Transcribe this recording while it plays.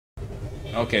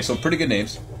Okay, so pretty good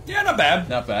names. Yeah, not bad.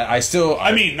 Not bad.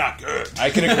 I mean, not good. I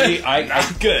can agree.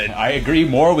 Not good. I agree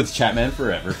more with Chatmen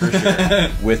Forever, for sure.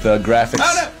 With graphics.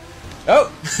 Oh, no.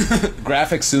 Oh!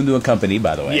 Graphics soon to accompany,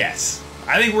 by the way. Yes.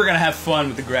 I think we're going to have fun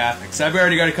with the graphics. I've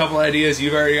already got a couple ideas.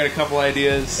 You've already got a couple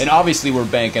ideas. And obviously we're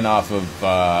banking off of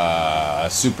a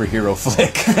superhero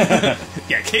flick.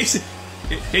 Yeah, in case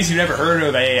you've never heard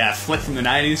of a flick from the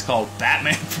 90s called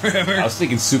Batman Forever. I was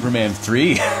thinking Superman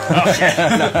 3. Okay.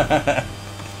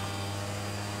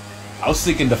 I was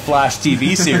thinking the Flash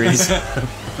TV series.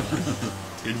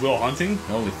 Good Will Hunting?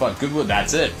 Holy fuck, Goodwill,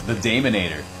 that's it. The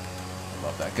Daminator.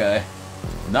 Love that guy.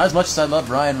 Not as much as I love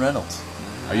Ryan Reynolds.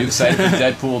 Are you excited for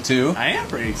Deadpool 2? I am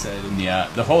pretty excited. Yeah,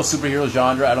 the whole superhero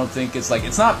genre, I don't think it's like,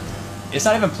 it's not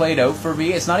even played out for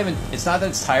me. It's not that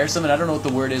it's tiresome, and I don't know what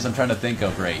the word is I'm trying to think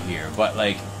of right here. But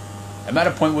like, I'm at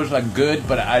a point where it's like good,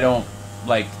 but I don't,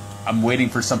 like, I'm waiting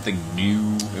for something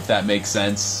new, if that makes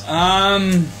sense.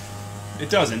 It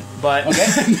doesn't, but...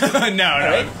 Okay. no,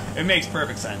 Right. it makes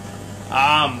perfect sense.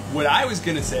 What I was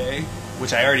going to say,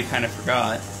 which I already kind of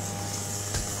forgot,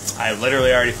 I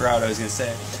literally already forgot what I was going to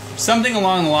say. Something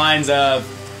along the lines of...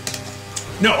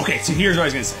 No, okay, so here's what I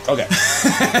was going to say. Okay.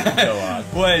 Go on.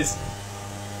 Was,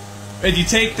 if you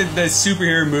take the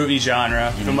superhero movie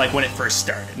genre from like when it first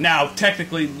started. Now,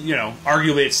 technically, you know,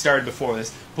 arguably it started before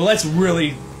this, but let's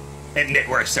really admit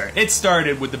where it started. It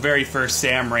started with the very first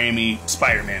Sam Raimi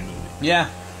Spider-Man movie. Yeah.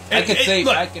 I could say...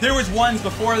 Look, there was ones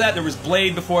before that, there was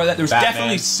Blade before that, there was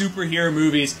definitely superhero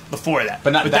movies before that.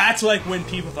 But that's like when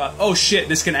people thought, oh shit,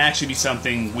 this can actually be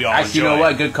something we all enjoy. You know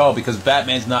what? Good call, because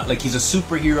Batman's not, like, he's a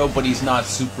superhero, but he's not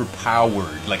super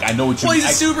powered. Like, I know what you mean. Well,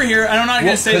 he's a superhero, and I'm not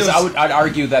going to say those... I'd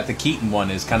argue that the Keaton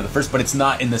one is kind of the first, but it's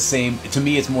not in the same... To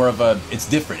me, it's more of a... It's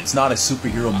different. It's not a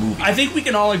superhero movie. I think we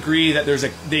can all agree that there's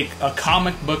a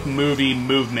comic book movie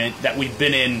movement that we've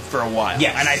been in for a while.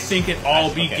 Yes. And I think it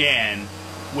all began...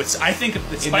 I think if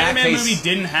the Spider-Man movie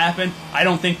didn't happen, I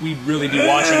don't think we'd really be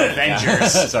watching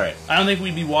Avengers. Sorry. I don't think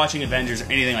we'd be watching Avengers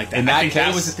or anything like that. I think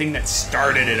that was the thing that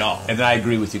started it all. And I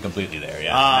agree with you completely there,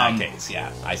 yeah. In that case,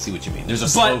 yeah. I see what you mean. There's a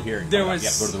slow here. There was...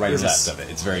 Yeah, go to the right or left of it.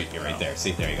 It's very... right there.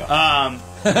 See, there you go.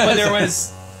 But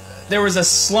there was a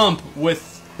slump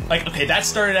with... Like, okay, that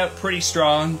started out pretty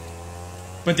strong.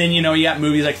 But then, you know, you got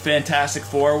movies like Fantastic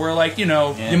Four where, like, you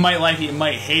know, you might like it, you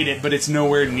might hate it, but it's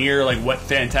nowhere near, like, what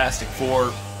Fantastic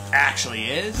Four actually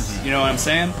is. You know what I'm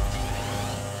saying?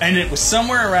 And it was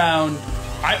somewhere around...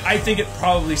 I think it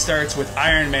probably starts with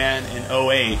Iron Man in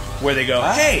 08, where they go,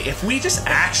 hey, if we just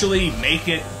actually make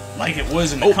it like it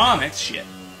was in the comics, shit.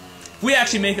 If we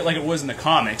actually make it like it was in the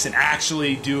comics and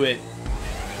actually do it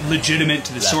legitimate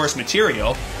to the source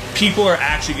material... people are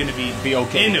actually going to be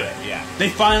okay into it. Yeah. They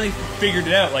finally figured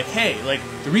it out. Like, hey, like,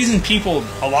 the reason people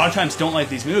a lot of times don't like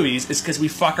these movies is because we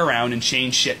fuck around and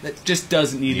change shit that just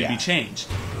doesn't need to be changed.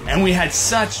 And we had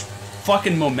such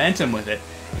fucking momentum with it.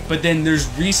 But then there's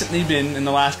recently been, in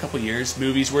the last couple of years,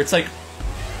 movies where it's like,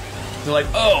 they're like,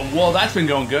 oh, well, that's been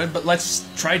going good, but let's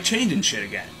try changing shit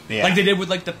again. Yeah. Like they did with,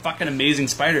 like, the fucking Amazing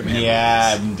Spider-Man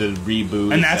movies. The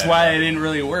reboot. And that's why it didn't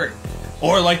really work.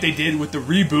 Or like they did with the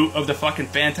reboot of the fucking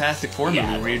Fantastic Four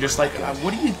movie, where you're just like,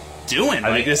 what are you doing?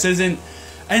 Like, this isn't...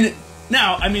 And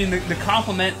now, I mean, the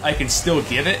compliment I can still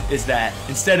give it is that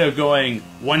instead of going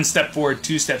one step forward,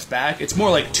 two steps back, it's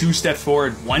more like two steps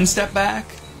forward, one step back.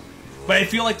 But I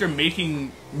feel like they're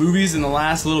making movies in the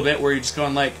last little bit where you're just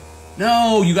going like,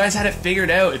 no, you guys had it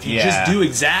figured out. If you just do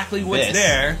exactly what's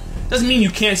there... Doesn't mean you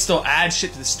can't still add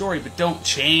shit to the story, but don't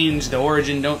change the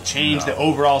origin, don't change the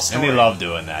overall story. And they love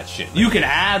doing that shit. You can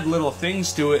add little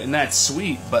things to it, and that's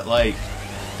sweet, but, like,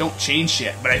 don't change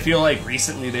shit. But I feel like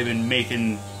recently they've been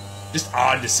making just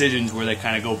odd decisions where they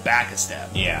kind of go back a step.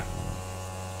 Yeah.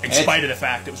 In spite of the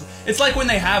fact it's like when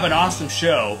they have an awesome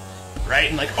show, right?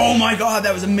 And like, oh my god,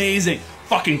 that was amazing.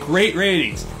 Fucking great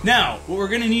ratings. Now, what we're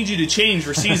gonna need you to change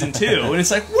for season 2, and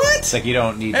it's like, what? It's like you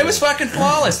don't need. It was fucking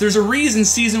flawless. There's a reason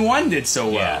season 1 did so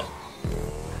well.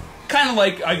 Kind of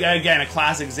like, again, a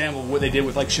classic example of what they did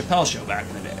with like Chappelle's Show back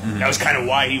in the day. That was kind of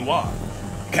why he walked.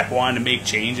 Kept wanting to make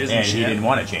changes and shit. He didn't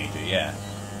want to change it. Yeah.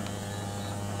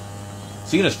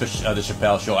 Speaking of the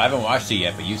Chappelle Show, I haven't watched it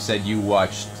yet, but you said you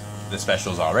watched the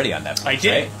specials already on Netflix. I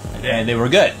did. Right? I did. And they were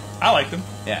good. I liked them.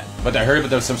 Yeah, but I heard that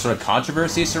there was some sort of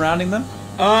controversy surrounding them.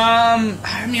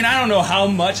 I mean, I don't know how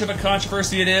much of a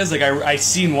controversy it is. Like, I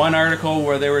seen one article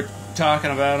where they were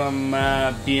talking about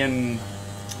them being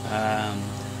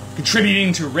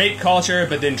contributing to rape culture,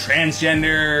 but then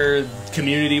transgender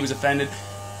community was offended.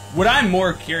 What I'm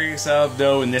more curious of,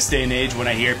 though, in this day and age, when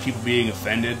I hear people being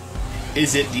offended,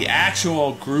 is it the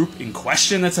actual group in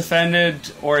question that's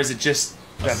offended, or is it just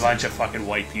a bunch of fucking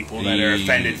white people that are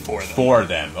offended for them. For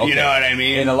them, okay. You know what I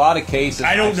mean? In a lot of cases,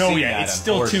 I don't I've know seen yet. that, It's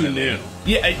still too new.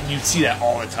 Yeah, you see that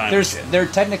all the time. They're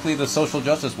technically the social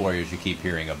justice warriors you keep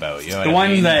hearing about. You know the what I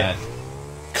ones mean? that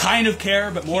kind of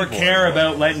care, but more care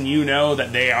about letting you know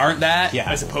that they aren't that,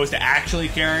 as opposed to actually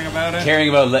caring about it. Caring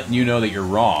about letting you know that you're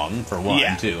wrong, for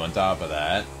one, too, on top of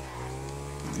that.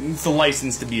 It's the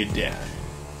license to be a dick.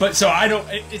 But, so I don't,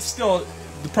 it's still,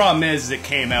 the problem is it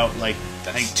came out, like,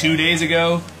 I think 2 days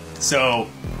ago, so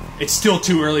it's still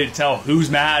too early to tell who's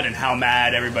mad and how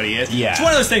mad everybody is. Yeah. It's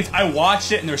one of those things, I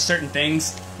watched it, and there were certain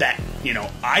things that, you know,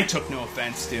 I took no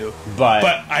offense to, but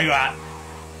I got...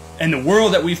 In the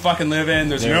world that we fucking live in,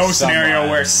 there's no scenario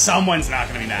where someone's not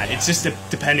going to be mad. Yeah. It's just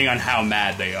depending on how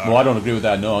mad they are. Well, I don't agree with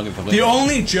that. No, I'm going to... The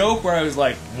only joke where I was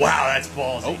like, wow, that's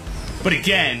ballsy. But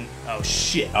again, oh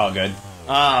shit. Oh, good.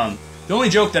 The only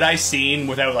joke that I've seen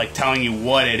without like telling you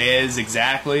what it is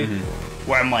exactly,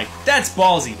 where I'm like, that's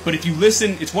ballsy. But if you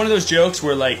listen, it's one of those jokes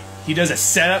where like he does a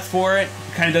setup for it,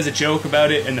 he kind of does a joke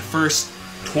about it in the first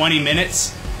 20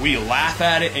 minutes, where you laugh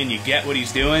at it and you get what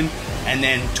he's doing, and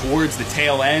then towards the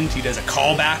tail end he does a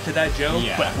callback to that joke,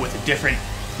 but with a different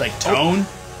like tone,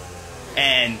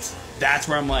 and that's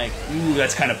where I'm like, ooh,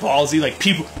 that's kind of ballsy. Like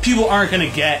people aren't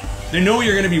gonna get, they know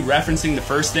you're gonna be referencing the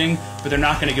first thing, but they're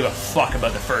not gonna give a fuck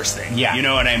about the first thing. Yeah, you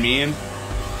know what I mean?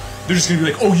 They're just gonna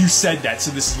be like, oh, you said that,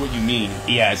 so this is what you mean.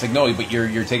 Yeah, it's like, no, but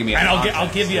you're taking me out of context.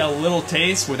 I'll give you a little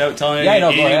taste without telling you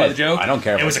anything about the joke. I don't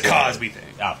care. It was a Cosby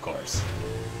thing. Of course.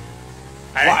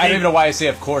 I don't even know why I say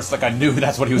of course, like I knew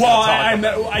that's what he was going to talk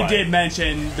about. I did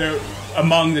mention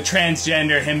among the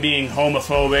transgender, him being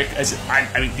homophobic. As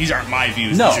I mean, these aren't my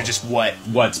views. No. These are just what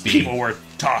people were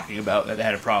talking about that they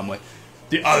had a problem with.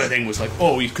 The other thing was like,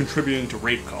 oh, he's contributing to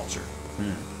rape culture.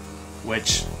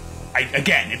 Which,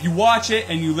 again, if you watch it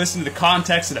and you listen to the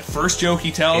context of the first joke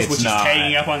he tells, which is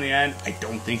tagging up on the end, I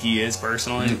don't think he is,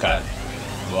 personally. Okay.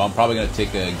 Well, I'm probably going to take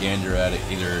a gander at it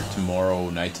either tomorrow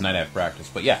night. Tonight I have practice.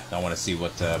 But yeah, I want to see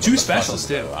what... Two specials,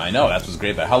 too. I know, that's what's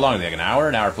great. But how long are they? Like an hour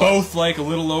plus? Both like a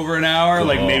little over an hour,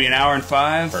 like maybe an hour and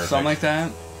 5, something like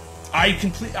that. I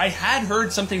had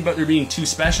heard something about there being 2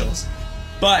 specials.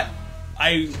 But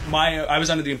I was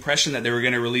under the impression that they were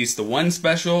going to release the one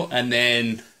special, and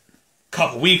then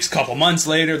couple months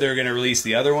later, they were going to release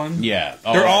the other one. Yeah.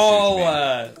 Oh, they're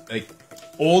all like...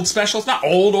 old specials, not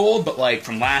old, but like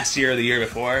from last year or the year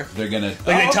before. They're gonna like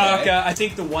they talk. I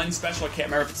think the one special, I can't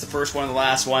remember if it's the first one or the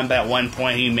last one, but at one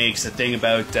point he makes a thing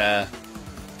about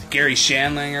Gary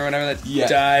Shandling or whatever that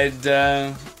died.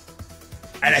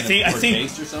 And I think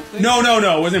taste or something? No,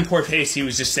 it wasn't poor taste. He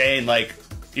was just saying like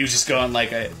he was just going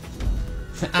like a.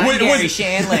 I'm Gary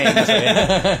Shandling.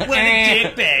 What a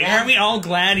dickbag. Aren't we all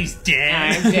glad he's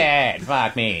dead? I'm dead.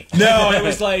 Fuck me. No, it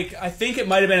was like, I think it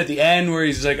might have been at the end where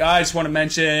he's like, oh, I just want to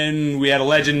mention we had a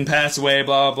legend pass away,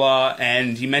 blah, blah, blah.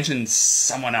 And he mentioned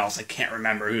someone else. I can't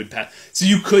remember who had passed. So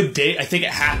you could date, I think it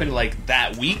happened like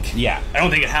that week. Yeah. I don't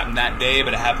think it happened that day,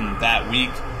 but it happened that week.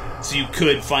 So you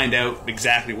could find out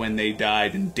exactly when they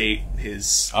died and date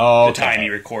his, the time he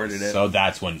recorded it. So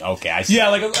that's when, I see. Yeah,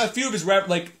 like a few of his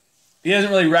he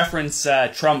doesn't really reference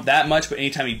Trump that much, but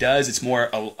anytime he does, it's more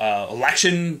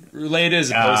election related as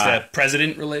opposed to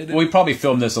president related. Well, we probably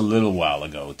filmed this a little while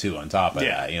ago too. On top of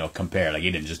that, compare like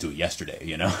he didn't just do it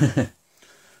yesterday,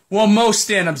 Well, most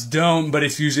stand-ups don't, but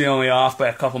it's usually only off by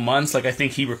a couple months. Like I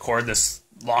think he recorded this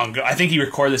long ago. I think he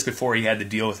recorded this before he had the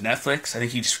deal with Netflix. I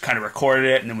think he just kind of recorded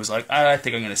it and then was like, I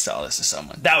think I'm going to sell this to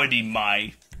someone. That would be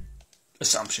my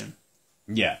assumption.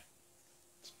 Yeah.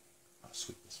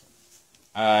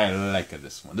 I like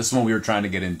this one. This is one we were trying to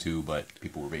get into, but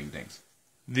people were being dings.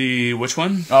 The which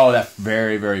one? Oh, that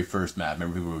very, very first map.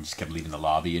 Remember people just kept leaving the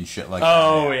lobby and shit like that?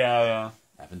 Oh, yeah.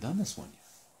 I haven't done this one yet.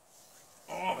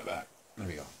 Oh, my back. There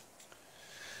we go.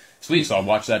 Sweet, so I'll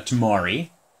watch that tomorrow.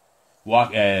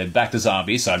 Back to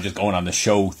zombies, so I'm just going on the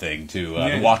show thing, too.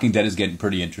 The Walking Dead is getting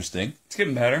pretty interesting. It's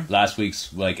getting better. Last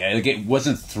week's, it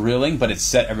wasn't thrilling, but it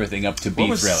set everything up to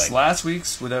be thrilling. Last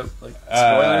week's, without, spoilers,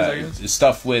 I guess?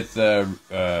 Stuff with,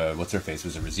 what's her face?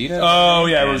 Was it Rosita? Oh,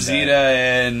 yeah, Rosita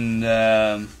and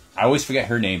I always forget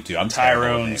her name, too. I'm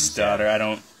Tyrone's daughter. I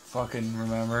don't fucking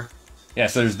remember. Yeah,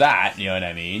 so there's that, you know what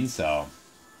I mean? So...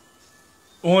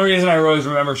 The only reason I always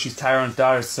remember she's Tyrone's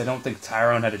daughter is I don't think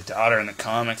Tyrone had a daughter in the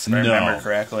comics, if I remember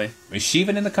correctly. Is she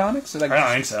even in the comics? I don't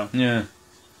think so. Yeah.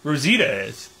 Rosita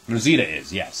is. Rosita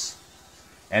is, yes.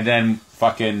 And then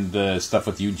fucking the stuff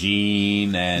with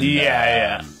Eugene and...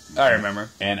 Yeah. I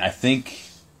remember. And I think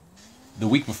the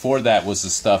week before that was the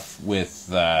stuff with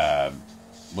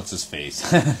what's his face?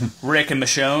 Rick and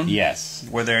Michonne. Yes.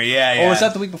 Were there? Yeah. Or was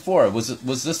that the week before? Was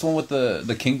this the one with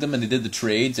the Kingdom and they did the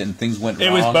trades and things went wrong?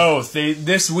 It was both.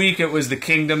 This week it was the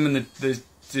Kingdom and the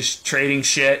just trading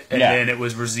shit, and then it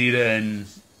was Rosita and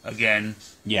again.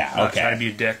 Yeah. Not trying to be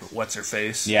a dick, but what's her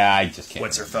face? Yeah, I just can't.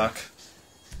 What's her fuck?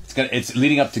 It's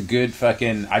leading up to good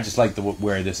fucking. I just like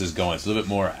where this is going. It's a little bit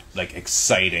more like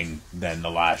exciting than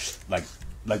the last like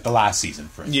the last season,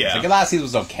 for instance. Yeah. Like the last season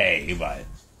was okay, but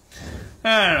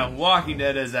I don't know. Walking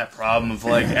Dead has that problem of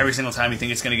like every single time you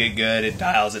think it's gonna get good, it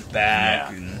dials it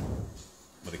back. Yeah. And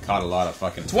but it caught a lot of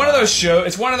fucking. It's one of those shows.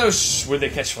 It's one of those where they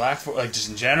catch flack for, like just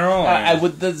in general. I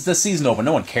would the season over.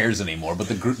 No one cares anymore. But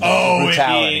the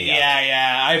brutality.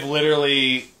 Yeah. I've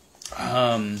literally,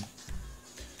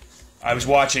 I was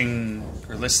watching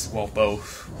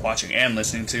both watching and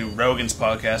listening to Rogan's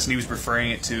podcast, and he was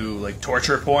referring it to like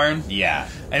torture porn. Yeah,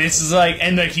 and it's just like,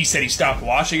 and like he said, he stopped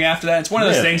watching after that. It's one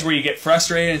of those things where you get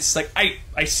frustrated. It's like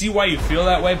I see why you feel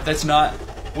that way, but that's not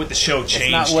what the show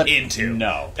changed into.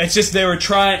 No, it's just they were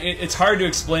trying. It's hard to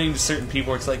explain to certain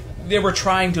people. It's like they were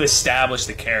trying to establish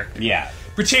the character. Yeah,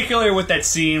 particularly with that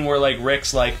scene where like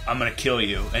Rick's like, "I'm gonna kill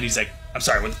you," and he's like, "I'm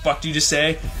sorry, what the fuck did you just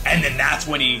say?" And then that's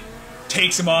when he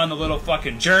takes him on the little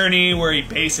fucking journey where he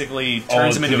basically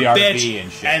turns him into a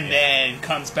bitch and then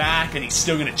comes back and he's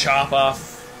still gonna chop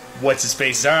off what's his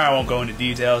face's arm. I won't go into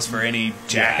details for any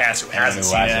jackass who hasn't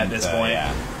seen it at this point.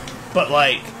 But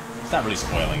like, it's not really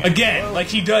spoiling it. Again, like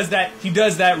he does that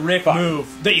Rick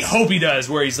move that you hope he does,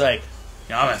 where he's like,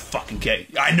 I'm gonna fucking get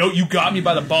you. I know you got me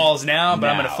by the balls now, but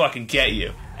I'm gonna fucking get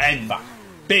you. And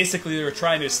basically they were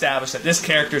trying to establish that this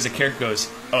character is a character who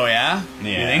goes, oh yeah? You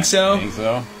think so? I think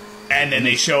so. And then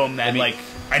they show him that, like,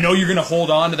 I know you're going to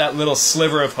hold on to that little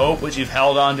sliver of hope, which you've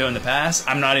held on to in the past.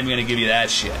 I'm not even going to give you that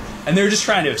shit. And they're just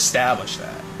trying to establish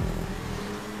that.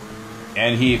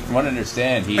 And from what I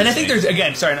understand, and I think there's,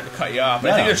 again, sorry not to cut you off,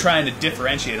 but I think they're trying to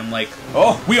differentiate him. Like,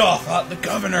 we all thought the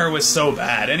governor was so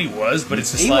bad, and he was, but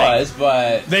it's just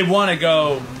but they want to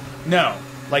go, no.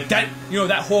 Like that,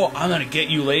 that whole "I'm gonna get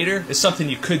you later" is something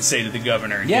you could say to the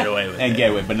governor and get away with it.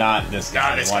 Get away, but not this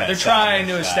guy. Not this guy. They're trying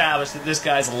to establish that this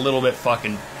guy's a little bit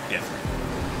fucking different.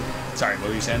 Sorry, what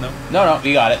were you saying though? No,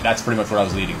 you got it. That's pretty much what I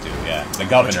was leading to. Yeah, the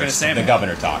governor, the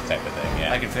governor talk type of thing.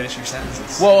 Yeah, I can finish your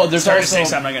sentences. Well, there's also to say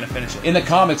something, I'm not gonna finish it in the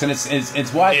comics, and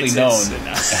it's widely known.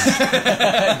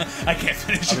 I can't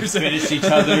finish your sentences. Finish each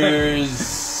other's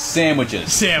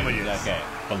sandwiches. Okay.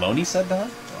 Baloney said that.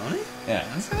 Baloney? Yeah,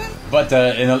 but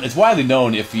it's widely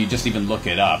known if you just even look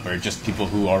it up, or just people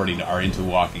who already are into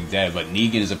Walking Dead. But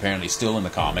Negan is apparently still in the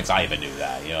comics. I even knew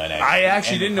that, And I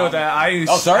actually didn't know that.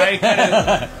 Sorry.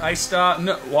 I stopped.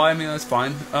 No, well, I mean that's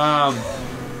fine. I'm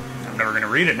never gonna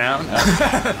read it now.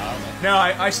 No,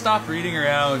 I stopped reading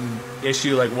around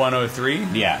issue like 103.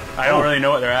 Yeah, I don't really know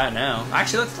what they're at now.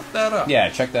 Actually, let's look that up. Yeah,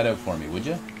 check that out for me, would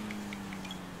you?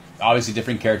 Obviously,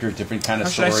 different characters, different kind of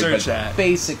story. How should I search but that?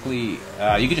 Basically,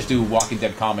 you could just do Walking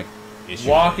Dead comic issue.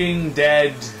 Walking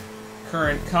Dead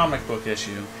current comic book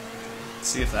issue. Let's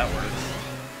see if that works.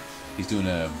 He's doing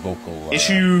a vocal.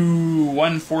 Issue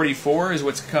 144 is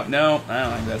what's come. No, I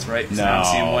don't think that's right. No,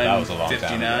 that was a long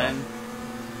time ago.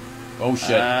 Oh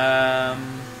shit.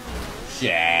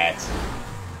 Shit.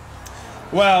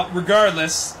 Well,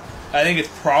 regardless, I think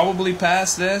it's probably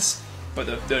past this. But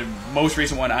the most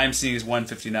recent one I'm seeing is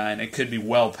 159. It could be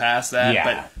well past that.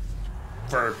 Yeah.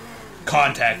 But for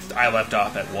context, I left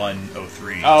off at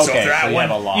 103. Oh, okay. So if they're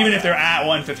at even if they're at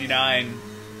 159,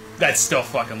 that's still a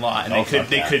fucking lot. And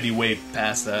they could be way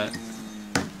past that.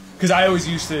 Because I always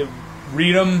used to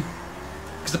read them.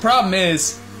 Because the problem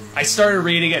is, I started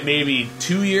reading it maybe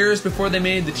 2 years before they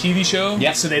made the TV show.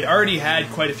 Yeah. So they'd already had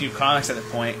quite a few comics at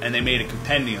that point, and they made a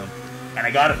compendium. And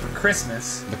I got it for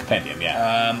Christmas. The compendium,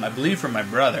 yeah. I believe from my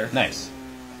brother. Nice.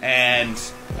 And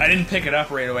I didn't pick it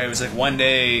up right away. It was like one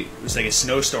day, it was like a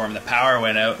snowstorm, the power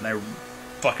went out, and I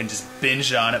fucking just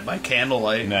binged on it by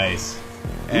candlelight. Nice.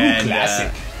 And,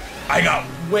 classic. I got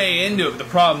way into it, but the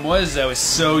problem was I was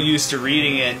so used to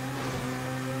reading it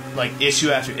like issue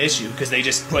after issue, because they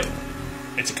just put,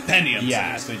 it's a compendium.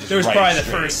 Yeah, so there was probably the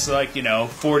first,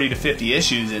 40 to 50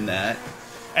 issues in that.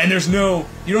 And there's you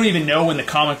don't even know when the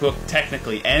comic book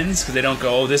technically ends, because they don't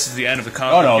go, this is the end of the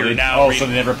comic book. So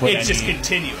they never put It's just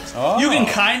continuous. Oh. You can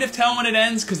kind of tell when it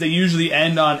ends, because they usually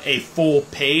end on a full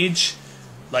page,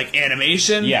 like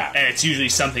animation. Yeah. And it's usually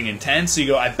something intense. So you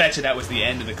go, I bet you that was the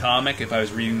end of the comic if I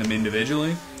was reading them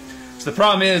individually. So the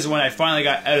problem is, when I finally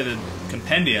got out of the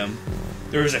compendium,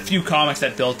 there was a few comics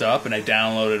that built up, and I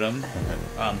downloaded them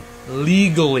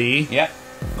legally. Yep.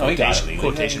 No, you got it.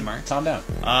 Quotation marks. Calm down.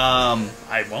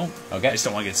 I won't. Okay. I just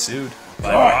don't want to get sued.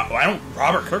 I don't.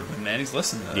 Robert Kirkman, man, he's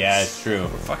listening to this. Yeah, it's true.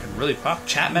 We're fucking really pop.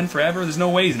 Chatmen forever. There's no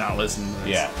way he's not listening to this.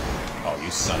 Yeah. Oh,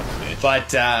 you son of a bitch.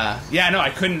 But yeah, no,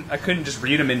 I couldn't just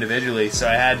read them individually. So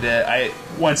I had to.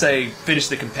 Once I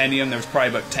finished the compendium, there was probably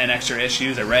about 10 extra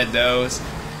issues. I read those,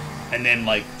 and then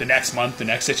like the next month, the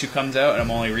next issue comes out, and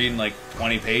I'm only reading like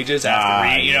 20 pages after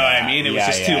reading. You know what I mean? It was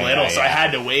just too little, so I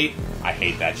had to wait. I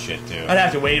hate that shit too. I'd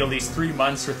have to wait at least 3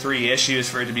 months for 3 issues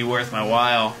for it to be worth my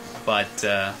while. But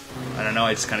I don't know.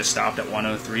 I just kind of stopped at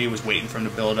 103. Was waiting for him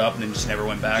to build up, and then just never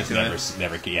went back to it.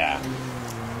 Never. Yeah.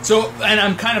 So, and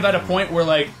I'm kind of at a point where,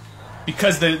 like,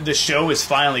 because the show is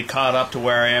finally caught up to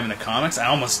where I am in the comics, I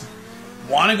almost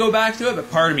want to go back to it, but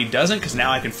part of me doesn't, because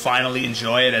now I can finally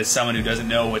enjoy it as someone who doesn't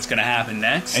know what's going to happen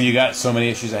next. And you got so many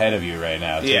issues ahead of you right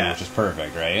now, too, which is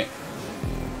perfect, right?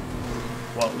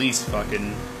 Well, at least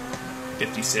fucking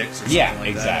 56 or something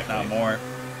like that, if not more.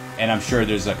 And I'm sure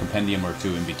there's a compendium or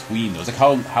two in between those. Like,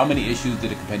 how many issues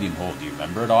did a compendium hold? Do you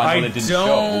remember at all? I know it didn't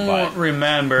don't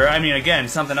remember. I mean, again,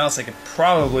 something else I could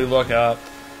probably look up.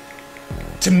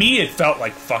 To me, it felt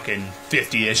like fucking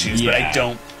 50 issues, but I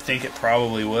don't think it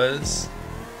probably was.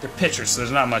 They're pictures, so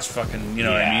there's not much fucking, you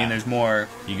know what I mean? There's more...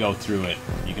 You go through it.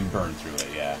 You can burn through it,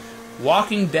 yeah.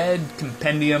 Walking Dead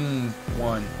Compendium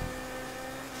 1.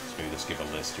 Maybe let's give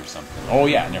a list or something. Oh,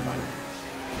 yeah, never mind.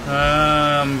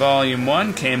 Volume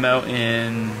 1 came out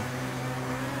in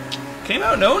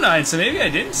 09, so maybe I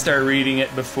didn't start reading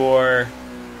it before,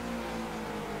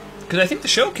 because I think the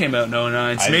show came out in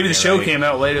 09, so maybe the show came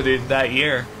out later that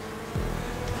year.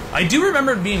 I do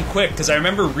remember it being quick, because I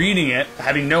remember reading it,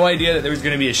 having no idea that there was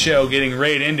going to be a show, getting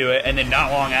right into it, and then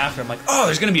not long after, I'm like, oh,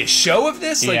 there's going to be a show of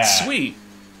this? Like, sweet.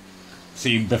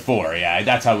 See, before,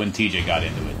 that's how when TJ got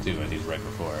into it, too, I think right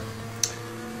before.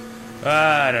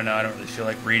 I don't know. I don't really feel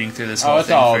like reading through this whole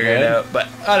thing to figure it out. But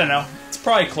I don't know. It's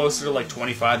probably closer to like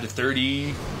 25 to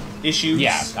 30 issues.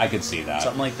 Yeah, I could see that.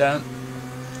 Something like that.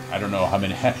 I don't know how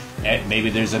many. Maybe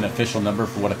there's an official number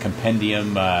for what a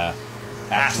compendium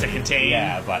has to contain.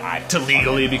 Yeah, but I don't to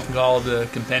legally be called a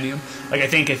compendium. Like, I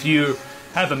think if you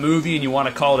have a movie and you want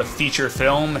to call it a feature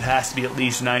film, it has to be at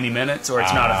least 90 minutes, or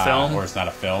it's not a film. Or it's not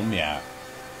a film, yeah.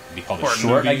 Be called a or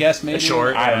short, movie. I guess, maybe? A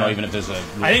short, I don't know, even if there's a...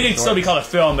 I think it can still be called a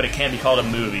film, but it can't be called a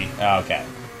movie. Oh, okay.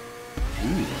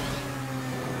 Ooh.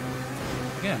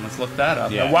 Again, let's look that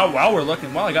up. Yeah. While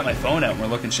I got my phone out and we're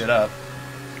looking shit up.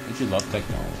 Don't you love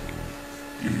technology?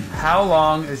 How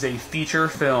long is a feature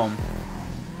film?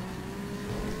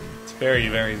 It's very,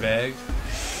 very vague.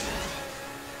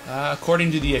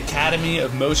 According to the Academy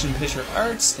of Motion Picture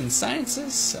Arts and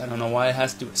Sciences, I don't know why it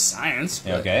has to do with science,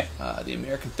 but the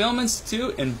American Film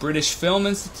Institute and British Film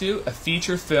Institute, a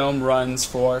feature film runs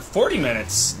for 40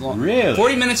 minutes. Really?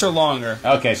 40 minutes or longer.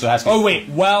 Okay, so it has to be... Oh, wait.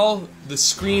 Well, the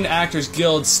Screen Actors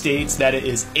Guild states that it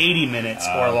is 80 minutes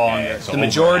or longer. So the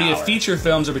majority of feature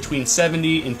films are between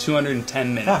 70 and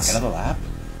 210 minutes. Fuck, another lap?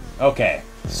 Okay.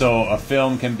 So a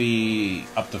film can be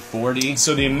up to 40?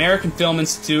 So the American Film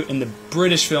Institute and the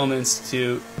British Film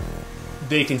Institute,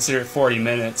 they consider it 40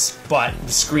 minutes, but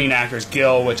the Screen Actors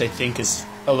Guild, which I think is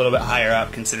a little bit higher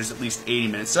up, considers at least 80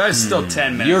 minutes. So that's still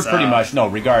 10 minutes. You're pretty much, no,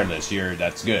 regardless,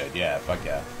 that's good. Yeah, fuck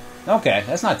yeah. Okay,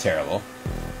 that's not terrible.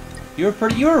 You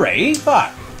were right.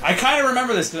 Fuck. I kind of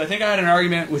remember this, because I think I had an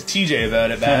argument with TJ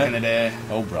about it back in the day.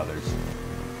 Oh, brothers.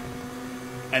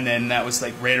 And then that was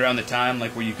like right around the time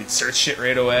like where you could search shit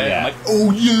right away. Yeah. I'm like,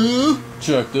 oh yeah!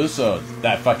 Check this out.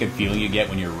 That fucking feeling you get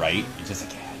when you're right. It's just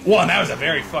like... Well, and that was a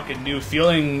very fucking new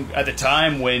feeling at the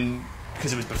time when...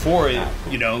 Because it was before,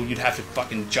 you know, you'd have to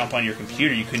fucking jump on your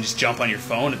computer. You couldn't just jump on your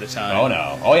phone at the time. Oh,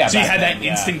 no. Oh, yeah. So you had that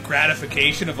instant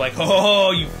gratification of like,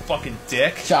 oh, you fucking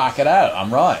dick. Chalk it out.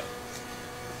 I'm right.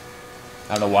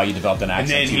 I don't know why you developed an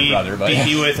accent to your brother, but... beat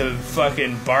me with a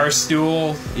fucking bar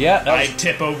stool. Yeah. I'd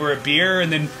tip over a beer,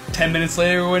 and then 10 minutes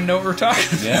later, we wouldn't know what we're talking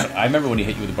about. Yeah, I remember when he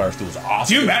hit you with the bar stool. It was awesome.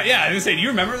 Do you remember? Yeah, I was going to say, do you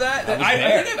remember that?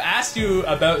 I think I've asked you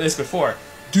about this before.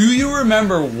 Do you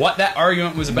remember what that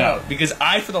argument was about? No. Because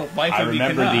I, for the life of me,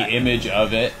 remember the image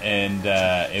of it, and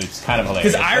it was kind of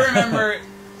hilarious. Because I remember...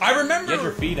 You had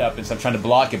your feet up and stuff trying to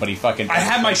block it, but he fucking... I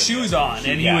had my shoes on,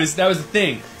 and that was the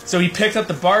thing. So he picked up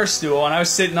the bar stool, and I was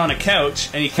sitting on a couch,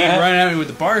 and he came running at me with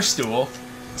the bar stool.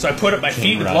 So I put up my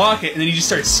feet to block it, and then he just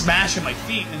started smashing my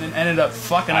feet, and then ended up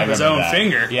fucking up his own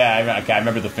finger. Yeah, I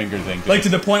remember the finger thing. Like, to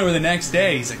the point where the next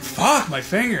day, he's like, fuck, my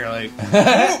finger. Like,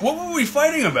 what were we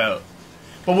fighting about?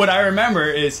 But what I remember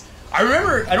is... I don't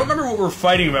remember what we were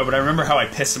fighting about, but I remember how I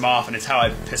pissed him off, and it's how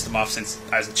I've pissed him off since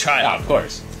I was a child. Oh, of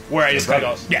course. Where I just kind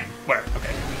of go, yeah, whatever,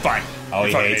 okay, fine. Oh,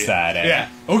 he hates that, eh? Yeah,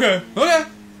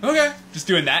 okay, just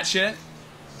doing that shit.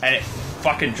 And it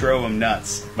fucking drove him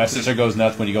nuts. My sister goes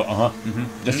nuts when you go,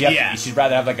 Just she'd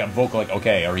rather have like a vocal like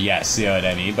okay or yes, you know what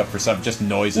I mean? But for some just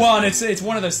noises. Well, and it's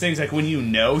one of those things like when you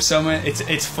know someone,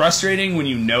 it's frustrating when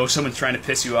you know someone's trying to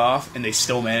piss you off and they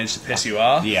still manage to piss you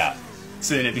off. Yeah.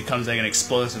 So then it becomes like an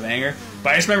explosive anger.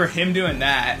 But I just remember him doing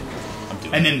that,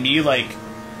 and then me like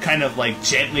kind of like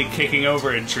gently kicking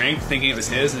over a drink, thinking it was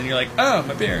his, and then you're like, oh,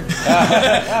 my beer,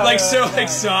 like so like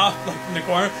soft like in the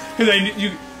corner because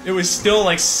it was still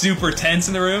like super tense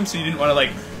in the room, so you didn't want to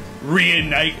like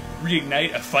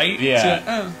reignite a fight. Yeah. So like,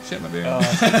 oh shit, my beer.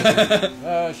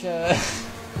 Oh shit.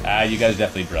 You guys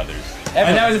definitely brothers.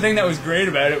 And that was the thing that was great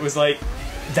about it was like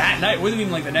that night. It wasn't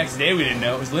even like the next day we didn't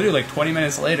know. It was literally like 20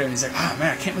 minminutes later, and he's like, oh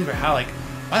man, I can't believe how like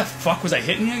why the fuck was I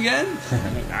hitting you again?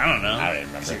 I'm like, I don't know. I don't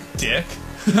even remember. You're a dick.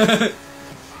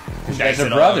 You guys are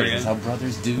brothers. That's how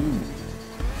brothers do.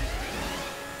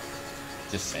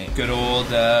 Just saying. Good old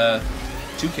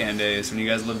Toucan days when you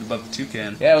guys lived above the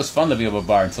Toucan. Yeah, it was fun to be above a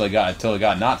bar until it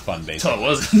got not fun, basically. Until it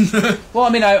wasn't. Well, I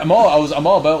mean, I'm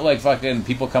all about like fucking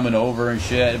people coming over and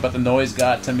shit, but the noise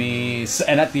got to me.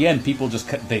 And at the end, people just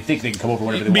they think they can come over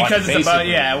whenever they want. Because it's about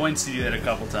I went to do that a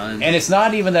couple times. And it's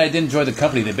not even that I didn't enjoy the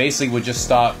company. They basically would just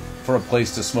stop for a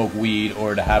place to smoke weed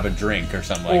or to have a drink or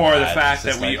something like that. Or the fact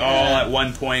that we all at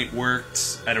one point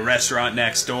worked at a restaurant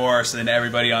next door, so then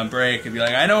everybody on break would be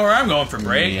like, I know where I'm going for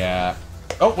break. Yeah.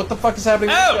 Oh, what the fuck is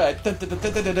happening? Oh!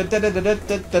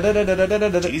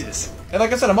 Jesus. And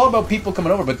like I said, I'm all about people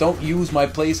coming over, but don't use my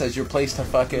place as your place to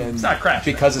fucking... It's not crap.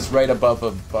 Because it's right above a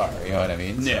bar, you know what I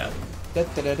mean? Yeah. He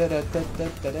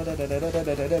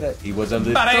was a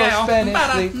little Spanish.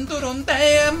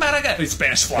 It's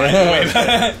Spanish flying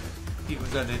away. He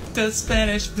was a little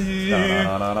Spanish flea.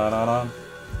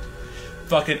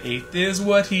 Fucking eighth is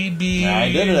what he be. Yeah,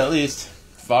 I did it at least.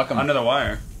 Fuck him. Under the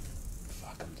wire.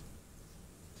 Fuck him.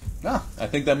 No, I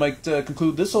think that might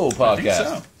conclude this whole podcast. I think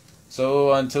so.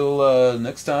 So until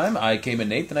next time, I came in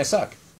Nate and I suck.